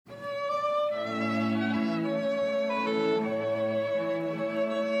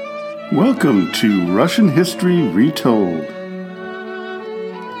Welcome to Russian History Retold,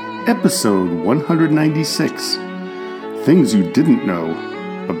 Episode 196, Things You Didn't Know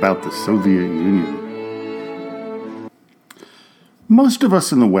About the Soviet Union. Most of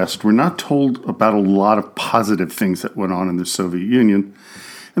us in the West were not told about a lot of positive things that went on in the Soviet Union,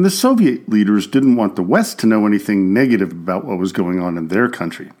 and the Soviet leaders didn't want the West to know anything negative about what was going on in their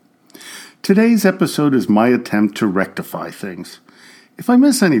country. Today's episode is my attempt to rectify things. If I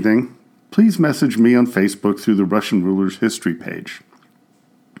miss anything, please message me on Facebook through the Russian Rulers History page.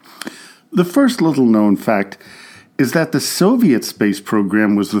 The first little-known fact is that the Soviet space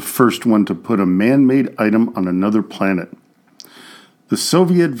program was the first one to put a man-made item on another planet. The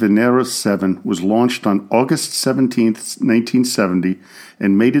Soviet Venera 7 was launched on August 17, 1970,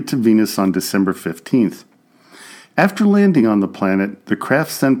 and made it to Venus on December 15th. After landing on the planet, the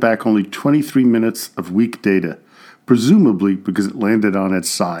craft sent back only 23 minutes of weak data, presumably because it landed on its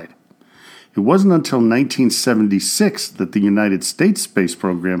side. It wasn't until 1976 that the United States space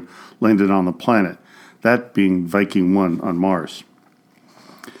program landed on the planet, that being Viking 1 on Mars.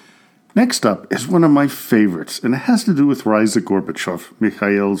 Next up is one of my favorites, and it has to do with Risa Gorbachev,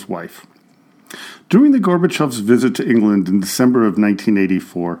 Mikhail's wife. During the Gorbachev's visit to England in December of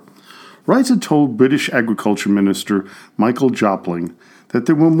 1984, Risa told British Agriculture Minister Michael Jopling that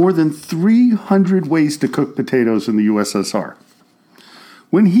there were more than 300 ways to cook potatoes in the USSR.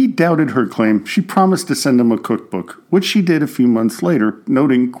 When he doubted her claim, she promised to send him a cookbook, which she did a few months later,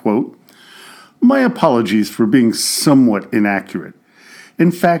 noting, quote, "My apologies for being somewhat inaccurate.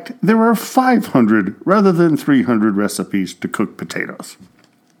 In fact, there are 500 rather than 300 recipes to cook potatoes."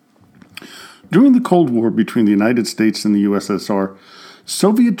 During the Cold War between the United States and the USSR,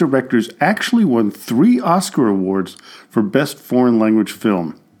 Soviet directors actually won 3 Oscar awards for Best Foreign Language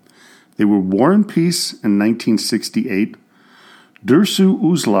Film. They were War and Peace in 1968, Dersu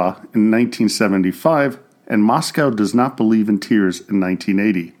Uzla in 1975, and Moscow Does Not Believe in Tears in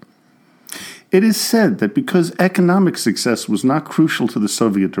 1980. It is said that because economic success was not crucial to the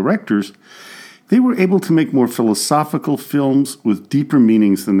Soviet directors, they were able to make more philosophical films with deeper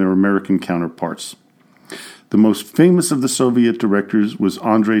meanings than their American counterparts. The most famous of the Soviet directors was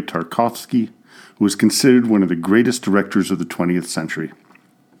Andrei Tarkovsky, who was considered one of the greatest directors of the 20th century.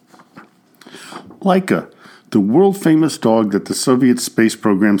 Laika, the world-famous dog that the Soviet space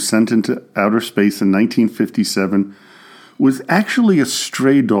program sent into outer space in 1957, was actually a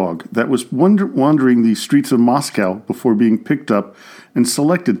stray dog that was wandering the streets of Moscow before being picked up and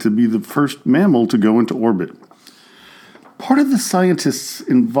selected to be the first mammal to go into orbit. Part of the scientists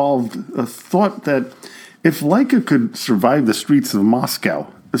involved thought that if Laika could survive the streets of Moscow,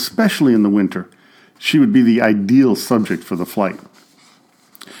 especially in the winter, she would be the ideal subject for the flight.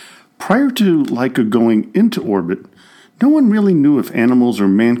 Prior to Laika going into orbit, no one really knew if animals or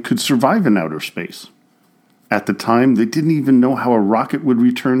man could survive in outer space. At the time, they didn't even know how a rocket would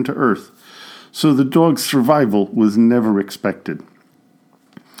return to Earth, so the dog's survival was never expected.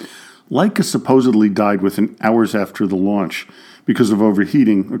 Laika supposedly died within hours after the launch because of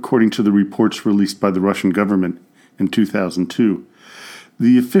overheating, according to the reports released by the Russian government in 2002.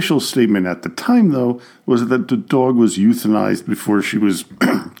 The official statement at the time, though, was that the dog was euthanized before she was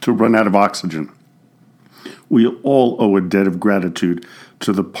to run out of oxygen. We all owe a debt of gratitude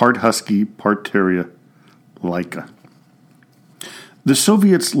to the part husky, part terrier, Laika. The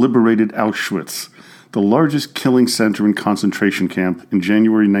Soviets liberated Auschwitz, the largest killing center and concentration camp, in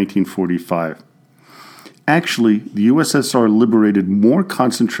January 1945. Actually, the USSR liberated more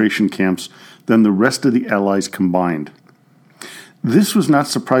concentration camps than the rest of the Allies combined. This was not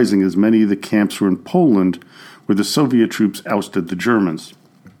surprising, as many of the camps were in Poland, where the Soviet troops ousted the Germans.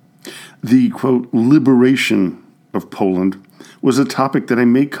 The, quote, liberation of Poland was a topic that I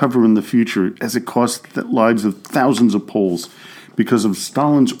may cover in the future, as it cost the lives of thousands of Poles because of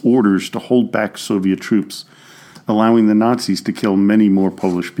Stalin's orders to hold back Soviet troops, allowing the Nazis to kill many more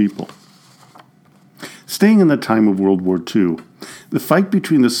Polish people. Staying in the time of World War II, the fight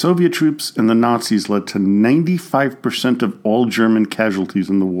between the Soviet troops and the Nazis led to 95% of all German casualties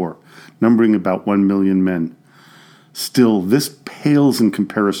in the war, numbering about 1 million men. Still, this pales in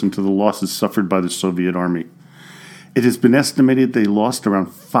comparison to the losses suffered by the Soviet army. It has been estimated they lost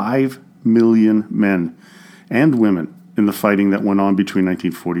around 5 million men and women in the fighting that went on between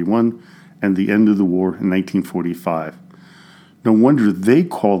 1941 and the end of the war in 1945. No wonder they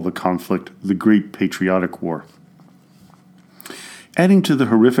call the conflict the Great Patriotic War. Adding to the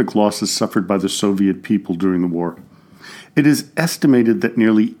horrific losses suffered by the Soviet people during the war, it is estimated that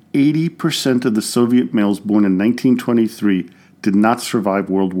nearly 80% of the Soviet males born in 1923 did not survive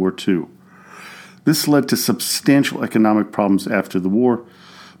World War II. This led to substantial economic problems after the war,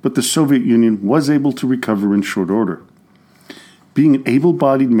 but the Soviet Union was able to recover in short order. Being an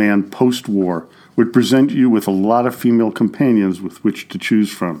able-bodied man post-war would present you with a lot of female companions with which to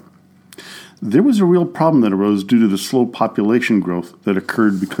choose from. There was a real problem that arose due to the slow population growth that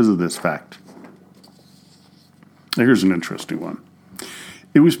occurred because of this fact. Now, here's an interesting one.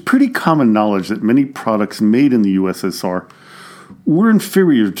 It was pretty common knowledge that many products made in the USSR were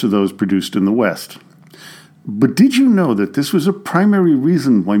inferior to those produced in the West. But did you know that this was a primary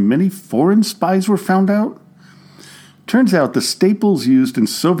reason why many foreign spies were found out? Turns out the staples used in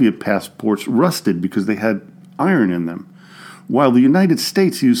Soviet passports rusted because they had iron in them, while the United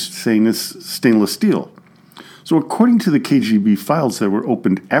States used stainless steel. So according to the KGB files that were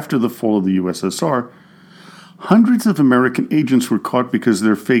opened after the fall of the USSR, hundreds of American agents were caught because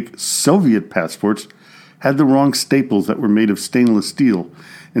their fake Soviet passports had the wrong staples that were made of stainless steel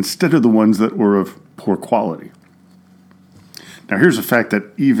instead of the ones that were of poor quality. Now, here's a fact that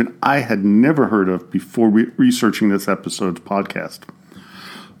even I had never heard of before researching this episode's podcast.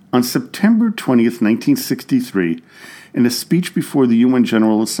 On September 20th, 1963, in a speech before the UN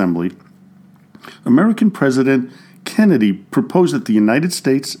General Assembly, American President Kennedy proposed that the United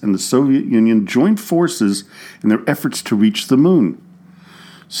States and the Soviet Union join forces in their efforts to reach the moon.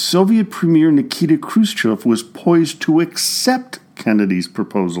 Soviet Premier Nikita Khrushchev was poised to accept Kennedy's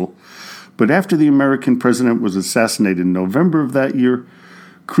proposal, but after the American president was assassinated in November of that year,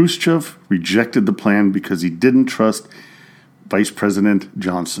 Khrushchev rejected the plan because he didn't trust Vice President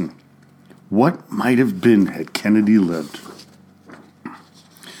Johnson. What might have been had Kennedy lived?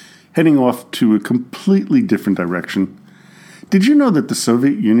 Heading off to a completely different direction, did you know that the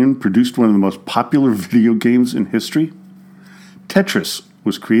Soviet Union produced one of the most popular video games in history? Tetris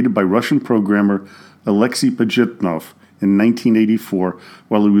was created by Russian programmer Alexei Pajitnov in 1984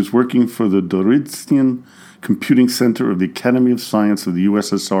 while he was working for the Doritsyn Computing Center of the Academy of Science of the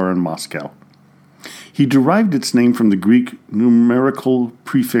USSR in Moscow. He derived its name from the Greek numerical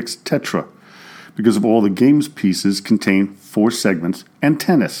prefix tetra because of all the game's pieces contain 4 segments and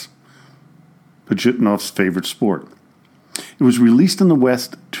tennis, Pajitnov's favorite sport. It was released in the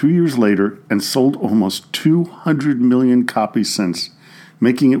West 2 years later and sold almost 200 million copies since,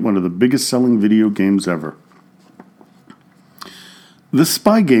 making it one of the biggest selling video games ever. The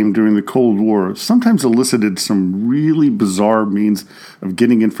spy game during the Cold War sometimes elicited some really bizarre means of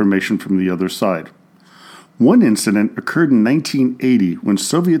getting information from the other side. One incident occurred in 1980 when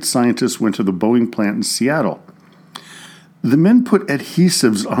Soviet scientists went to the Boeing plant in Seattle. The men put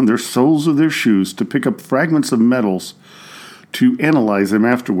adhesives on the soles of their shoes to pick up fragments of metals to analyze them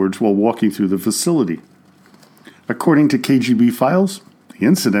afterwards while walking through the facility. According to KGB files, the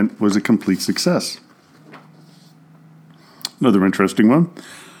incident was a complete success. Another interesting one.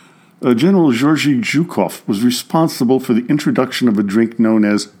 General Georgy Zhukov was responsible for the introduction of a drink known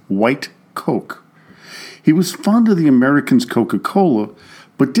as White Coke. He was fond of the Americans' Coca-Cola,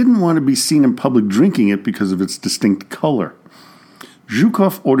 but didn't want to be seen in public drinking it because of its distinct color.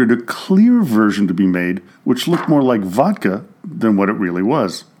 Zhukov ordered a clear version to be made, which looked more like vodka than what it really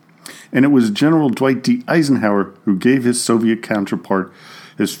was. And it was General Dwight D. Eisenhower who gave his Soviet counterpart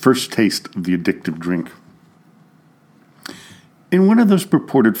his first taste of the addictive drink. In one of those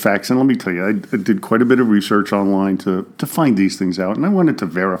purported facts, and let me tell you, I did quite a bit of research online to find these things out, and I wanted to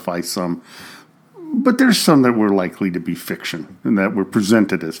verify some, but there's some that were likely to be fiction and that were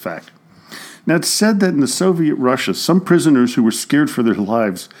presented as fact. Now, it's said that in the Soviet Russia, some prisoners who were scared for their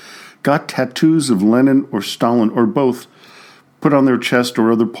lives got tattoos of Lenin or Stalin or both put on their chest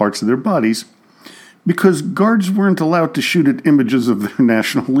or other parts of their bodies because guards weren't allowed to shoot at images of their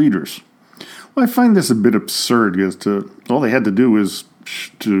national leaders. Well, I find this a bit absurd as to all they had to do is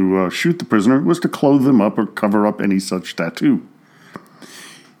to shoot the prisoner was to clothe them up or cover up any such tattoo.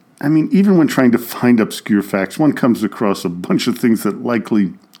 I mean, even when trying to find obscure facts, one comes across a bunch of things that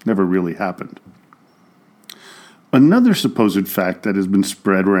likely never really happened. Another supposed fact that has been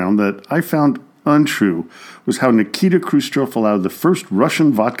spread around that I found untrue was how Nikita Khrushchev allowed the first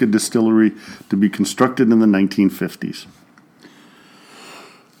Russian vodka distillery to be constructed in the 1950s.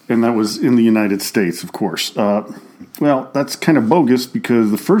 And that was in the United States, of course. Well, that's kind of bogus because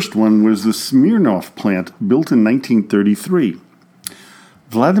the first one was the Smirnov plant built in 1933.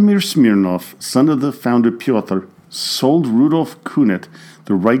 Vladimir Smirnov, son of the founder Pyotr, sold Rudolf Kunet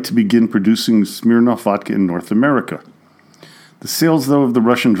the right to begin producing Smirnov vodka in North America. The sales, though, of the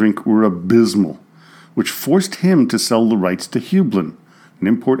Russian drink were abysmal, which forced him to sell the rights to Hublin, an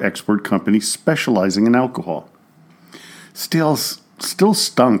import-export company specializing in alcohol. Still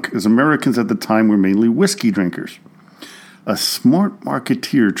stunk, as Americans at the time were mainly whiskey drinkers. A smart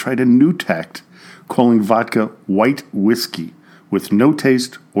marketeer tried a new tact, calling vodka white whiskey, with no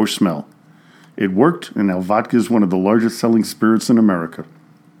taste or smell. It worked, and now vodka is one of the largest selling spirits in America.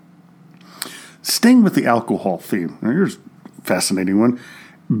 Staying with the alcohol theme, now here's a fascinating one.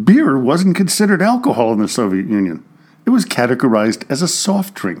 Beer wasn't considered alcohol in the Soviet Union. It was categorized as a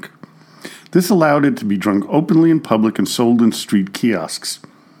soft drink. This allowed it to be drunk openly in public and sold in street kiosks.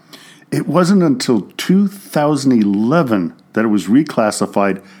 It wasn't until 2011 that it was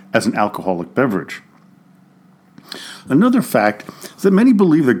reclassified as an alcoholic beverage. Another fact is that many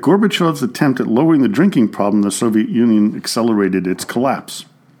believe that Gorbachev's attempt at lowering the drinking problem in the Soviet Union accelerated its collapse.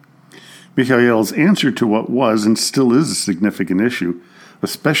 Mikhail's answer to what was and still is a significant issue,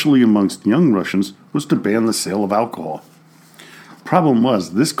 especially amongst young Russians, was to ban the sale of alcohol. Problem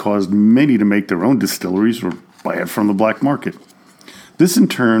was, this caused many to make their own distilleries or buy it from the black market. This in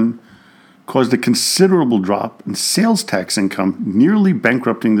turn caused a considerable drop in sales tax income, nearly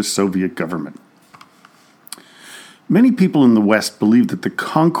bankrupting the Soviet government. Many people in the West believed that the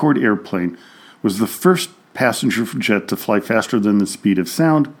Concorde airplane was the first passenger jet to fly faster than the speed of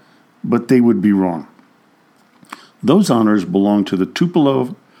sound, but they would be wrong. Those honors belong to the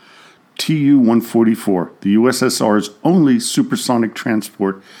Tupolev Tu-144, the USSR's only supersonic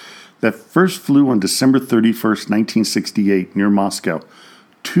transport that first flew on December 31st, 1968, near Moscow,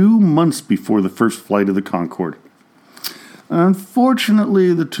 2 months before the first flight of the Concorde.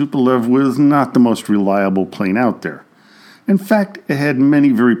 Unfortunately, the Tupolev was not the most reliable plane out there. In fact, it had many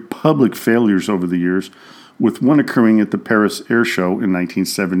very public failures over the years, with one occurring at the Paris Air Show in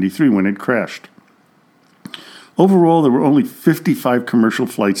 1973 when it crashed. Overall, there were only 55 commercial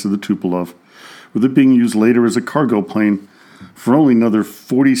flights of the Tupolev, with it being used later as a cargo plane for only another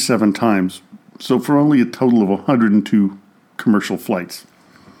 47 times, so for only a total of 102 commercial flights.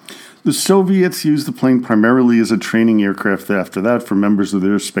 The Soviets used the plane primarily as a training aircraft after that for members of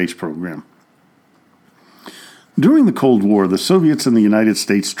their space program. During the Cold War, the Soviets and the United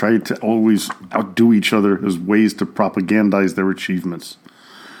States tried to always outdo each other as ways to propagandize their achievements.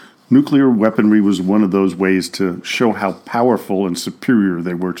 Nuclear weaponry was one of those ways to show how powerful and superior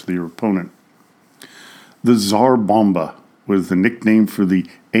they were to their opponent. The Tsar Bomba was the nickname for the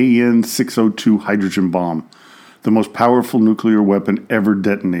AN-602 hydrogen bomb, the most powerful nuclear weapon ever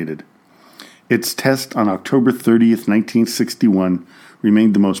detonated. Its test on October 30th, 1961,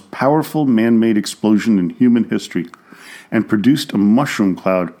 remained the most powerful man-made explosion in human history and produced a mushroom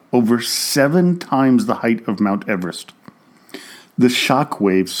cloud over 7 times the height of Mount Everest. The shock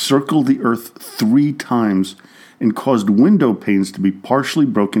waves circled the Earth 3 times and caused window panes to be partially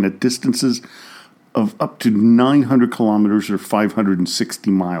broken at distances of up to 900 kilometers or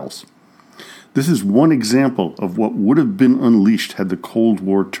 560 miles. This is one example of what would have been unleashed had the Cold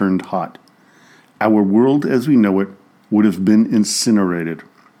War turned hot. Our world as we know it would have been incinerated.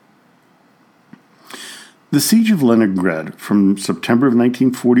 The Siege of Leningrad from September of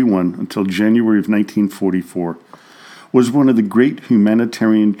 1941 until January of 1944 was one of the great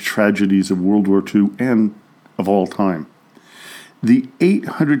humanitarian tragedies of World War II and of all time. The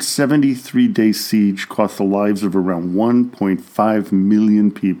 873-day siege cost the lives of around 1.5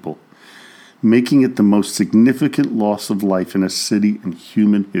 million people, making it the most significant loss of life in a city in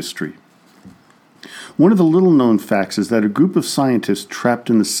human history. One of the little-known facts is that a group of scientists trapped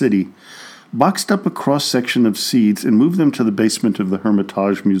in the city boxed up a cross-section of seeds and moved them to the basement of the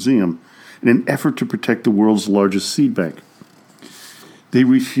Hermitage Museum in an effort to protect the world's largest seed bank. They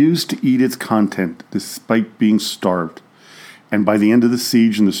refused to eat its content despite being starved, and by the end of the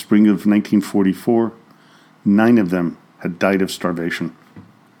siege in the spring of 1944, 9 of them had died of starvation.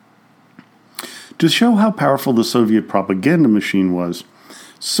 To show how powerful the Soviet propaganda machine was,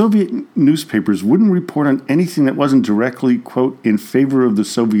 Soviet newspapers wouldn't report on anything that wasn't directly, quote, in favor of the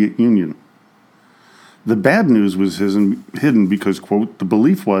Soviet Union. The bad news was hidden because, quote, the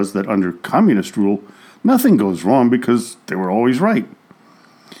belief was that under communist rule, nothing goes wrong because they were always right.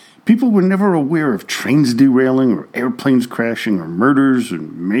 People were never aware of trains derailing or airplanes crashing or murders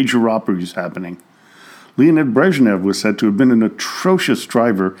and major robberies happening. Leonid Brezhnev was said to have been an atrocious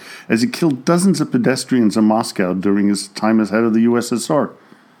driver as he killed dozens of pedestrians in Moscow during his time as head of the USSR.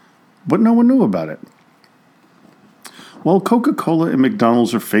 But no one knew about it. While Coca-Cola and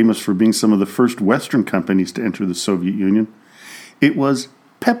McDonald's are famous for being some of the first Western companies to enter the Soviet Union, it was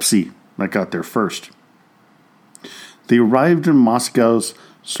Pepsi that got there first. They arrived in Moscow's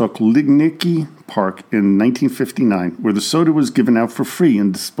Sokolniki Park in 1959, where the soda was given out for free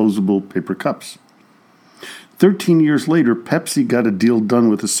in disposable paper cups. 13 years later, Pepsi got a deal done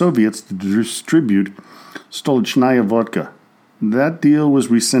with the Soviets to distribute Stolichnaya vodka. That deal was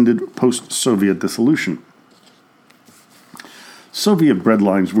rescinded post-Soviet dissolution. Soviet bread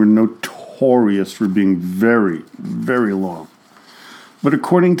lines were notorious for being very, very long. But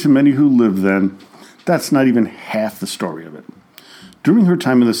according to many who lived then, that's not even half the story of it. During her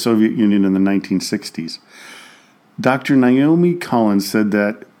time in the Soviet Union in the 1960s, Dr. Naomi Collins said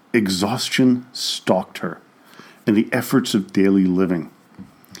that exhaustion stalked her and the efforts of daily living.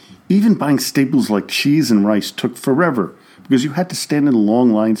 Even buying staples like cheese and rice took forever because you had to stand in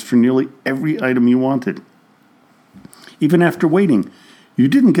long lines for nearly every item you wanted. Even after waiting, you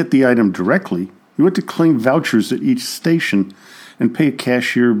didn't get the item directly. You had to claim vouchers at each station and pay a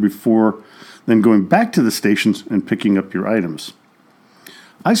cashier before then going back to the stations and picking up your items.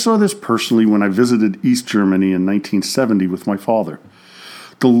 I saw this personally when I visited East Germany in 1970 with my father.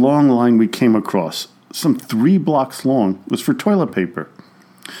 The long line we came across, some 3 blocks long, was for toilet paper.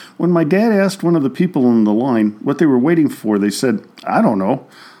 When my dad asked one of the people in the line what they were waiting for, they said, "I don't know,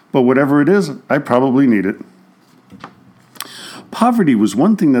 but whatever it is, I probably need it." Poverty was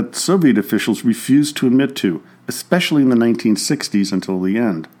one thing that Soviet officials refused to admit to, especially in the 1960s until the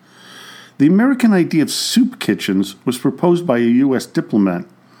end. The American idea of soup kitchens was proposed by a U.S. diplomat,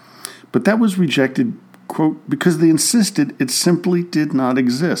 but that was rejected, quote, because they insisted it simply did not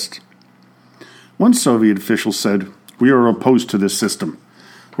exist. One Soviet official said, "We are opposed to this system,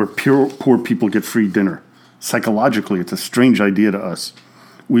 where poor people get free dinner. Psychologically, it's a strange idea to us.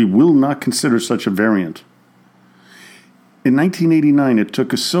 We will not consider such a variant." In 1989, it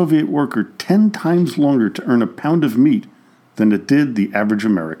took a Soviet worker 10 times longer to earn a pound of meat than it did the average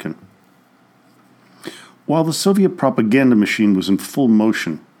American. While the Soviet propaganda machine was in full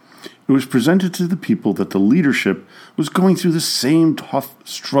motion, it was presented to the people that the leadership was going through the same tough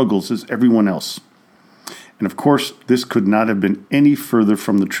struggles as everyone else. And of course, this could not have been any further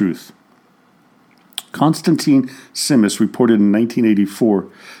from the truth. Konstantin Simis reported in 1984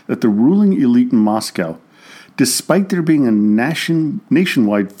 that the ruling elite in Moscow, despite there being a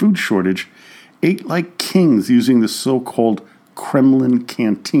nationwide food shortage, ate like kings using the so-called Kremlin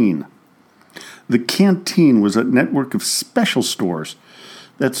canteen. The canteen was a network of special stores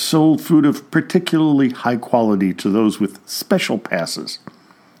that sold food of particularly high quality to those with special passes.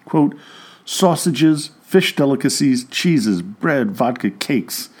 Quote, sausages, fish delicacies, cheeses, bread, vodka,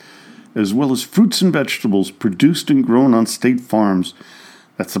 cakes, as well as fruits and vegetables produced and grown on state farms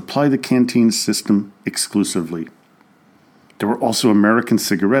that supply the canteen system exclusively. There were also American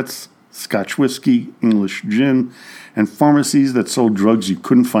cigarettes, Scotch whiskey, English gin, and pharmacies that sold drugs you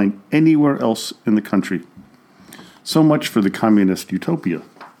couldn't find anywhere else in the country. So much for the communist utopia.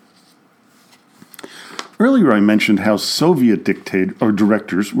 Earlier I mentioned how Soviet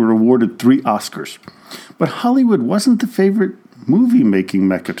directors were awarded 3 Oscars, but Hollywood wasn't the favorite movie-making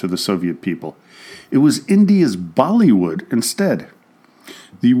mecca to the Soviet people. It was India's Bollywood instead.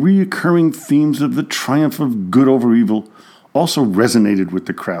 The recurring themes of the triumph of good over evil also resonated with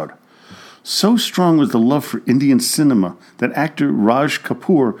the crowd. So strong was the love for Indian cinema that actor Raj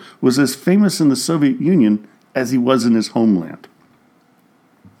Kapoor was as famous in the Soviet Union as he was in his homeland.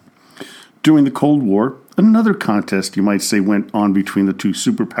 During the Cold War, another contest, you might say, went on between the two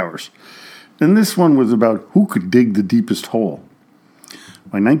superpowers. And this one was about who could dig the deepest hole.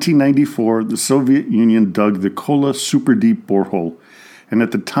 By 1994, the Soviet Union dug the Kola Super Deep borehole, and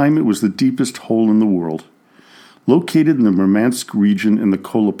at the time it was the deepest hole in the world. Located in the Murmansk region in the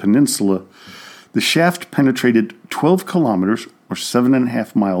Kola Peninsula, the shaft penetrated 12 kilometers, or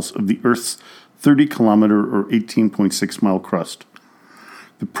 7.5 miles, of the Earth's 30-kilometer, or 18.6-mile crust.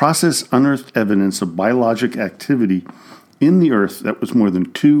 The process unearthed evidence of biologic activity in the Earth that was more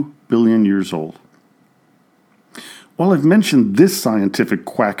than 2 billion years old. While I've mentioned this scientific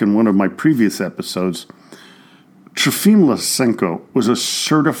quack in one of my previous episodes, Trofim Lysenko was a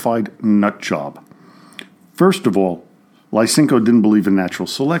certified nut job. First of all, Lysenko didn't believe in natural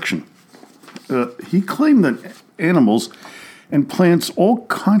selection. He claimed that animals and plants all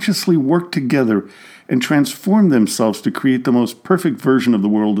consciously work together and transform themselves to create the most perfect version of the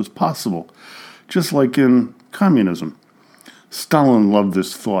world as possible, just like in communism. Stalin loved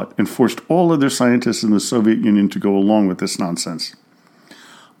this thought and forced all other scientists in the Soviet Union to go along with this nonsense.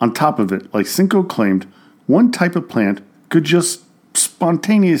 On top of it, Lysenko claimed one type of plant could just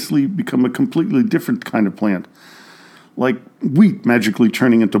spontaneously become a completely different kind of plant, like wheat magically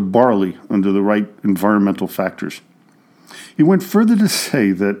turning into barley under the right environmental factors. He went further to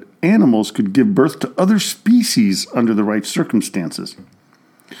say that animals could give birth to other species under the right circumstances.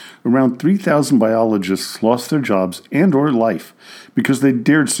 Around 3,000 biologists lost their jobs and or life because they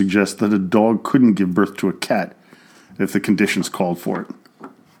dared suggest that a dog couldn't give birth to a cat if the conditions called for it.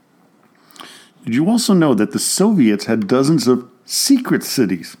 Did you also know that the Soviets had dozens of secret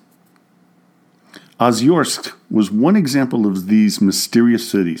cities? Ozyorsk was one example of these mysterious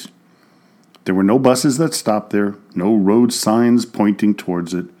cities. There were no buses that stopped there, no road signs pointing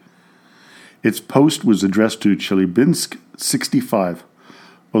towards it. Its post was addressed to Chelyabinsk 65,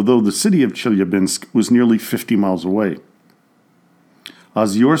 although the city of Chelyabinsk was nearly 50 miles away.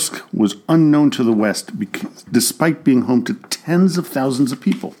 Ozyorsk was unknown to the West despite being home to tens of thousands of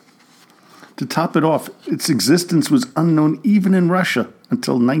people. To top it off, its existence was unknown even in Russia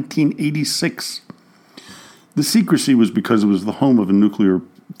until 1986. The secrecy was because it was the home of a nuclear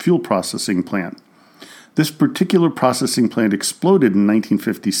fuel processing plant. This particular processing plant exploded in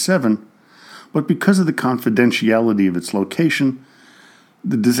 1957, but because of the confidentiality of its location,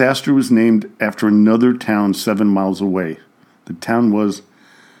 the disaster was named after another town 7 miles away. The town was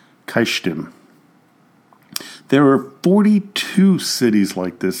Kyshtym. There are 42 cities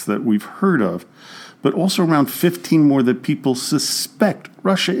like this that we've heard of, but also around 15 more that people suspect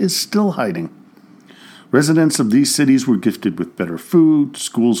Russia is still hiding. Residents of these cities were gifted with better food,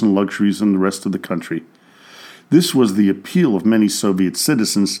 schools, and luxuries than the rest of the country. This was the appeal of many Soviet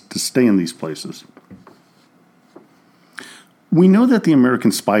citizens to stay in these places. We know that the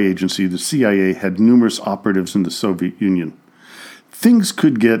American spy agency, the CIA, had numerous operatives in the Soviet Union. Things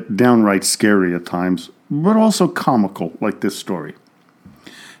could get downright scary at times, but also comical, like this story.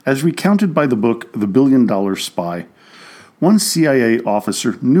 As recounted by the book The $1 Billion Spy, one CIA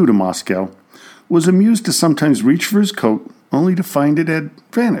officer new to Moscow was amused to sometimes reach for his coat only to find it had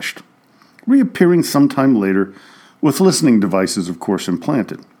vanished, reappearing sometime later with listening devices, of course,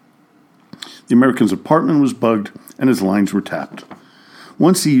 implanted. The American's apartment was bugged and his lines were tapped.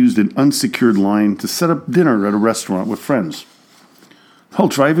 Once he used an unsecured line to set up dinner at a restaurant with friends. While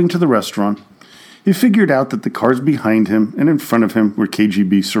driving to the restaurant, he figured out that the cars behind him and in front of him were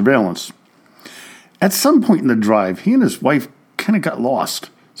KGB surveillance. At some point in the drive, he and his wife kind of got lost,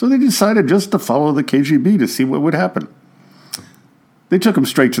 so they decided just to follow the KGB to see what would happen. They took him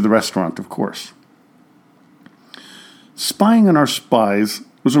straight to the restaurant, of course. Spying on our spies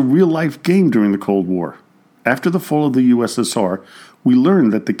was a real-life game during the Cold War. After the fall of the USSR, we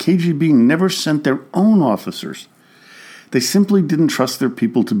learned that the KGB never sent their own officers. They simply didn't trust their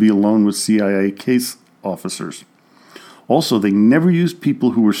people to be alone with CIA case officers. Also, they never used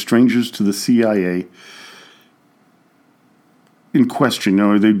people who were strangers to the CIA in question.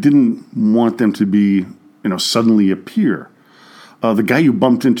 They didn't want them to be, suddenly appear. The guy you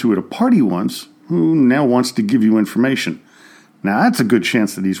bumped into at a party once, who now wants to give you information. Now, that's a good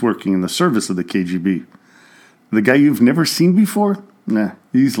chance that he's working in the service of the KGB. The guy you've never seen before? Nah,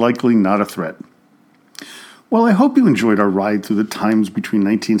 he's likely not a threat. Well, I hope you enjoyed our ride through the times between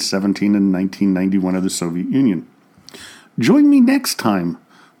 1917 and 1991 of the Soviet Union. Join me next time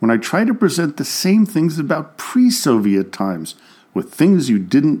when I try to present the same things about pre-Soviet times with things you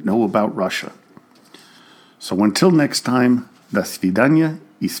didn't know about Russia. So until next time, до свидания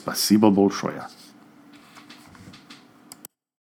и спасибо большое.